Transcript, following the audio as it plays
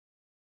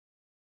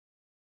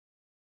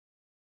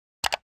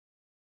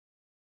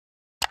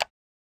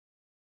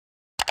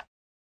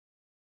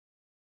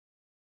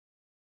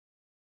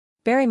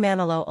Barry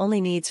Manilow only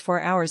needs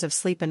 4 hours of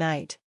sleep a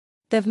night.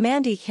 The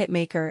Mandy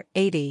Hitmaker,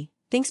 80,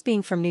 thinks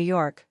being from New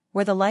York,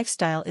 where the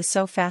lifestyle is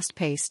so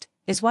fast-paced,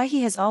 is why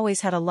he has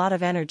always had a lot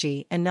of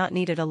energy and not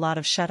needed a lot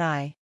of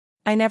shut-eye.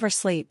 I never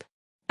sleep.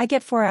 I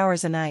get 4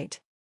 hours a night.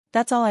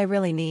 That's all I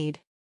really need.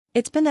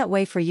 It's been that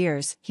way for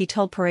years, he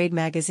told Parade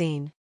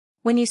magazine.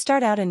 When you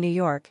start out in New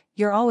York,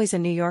 you're always a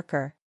New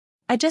Yorker.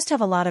 I just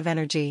have a lot of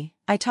energy,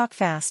 I talk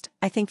fast,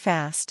 I think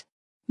fast.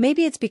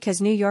 Maybe it's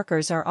because New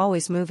Yorkers are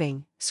always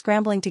moving,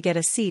 scrambling to get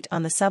a seat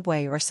on the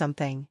subway or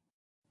something.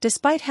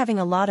 Despite having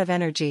a lot of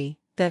energy,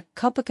 the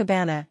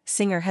Copacabana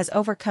singer has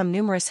overcome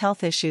numerous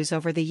health issues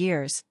over the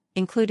years,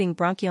 including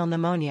bronchial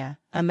pneumonia,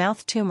 a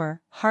mouth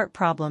tumor, heart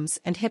problems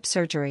and hip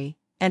surgery,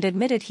 and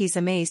admitted he's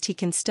amazed he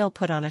can still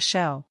put on a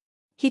show.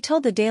 He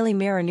told the Daily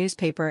Mirror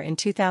newspaper in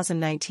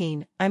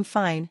 2019, "I'm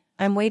fine,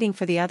 I'm waiting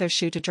for the other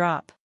shoe to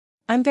drop.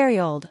 I'm very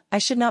old, I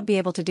should not be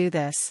able to do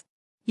this.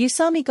 You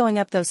saw me going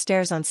up those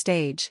stairs on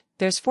stage,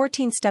 there's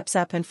 14 steps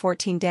up and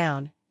 14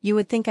 down, you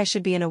would think I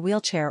should be in a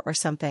wheelchair or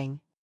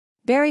something."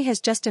 Barry has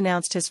just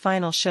announced his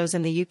final shows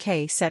in the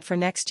UK set for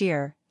next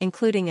year,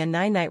 including a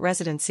 9-night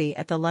residency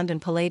at the London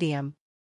Palladium.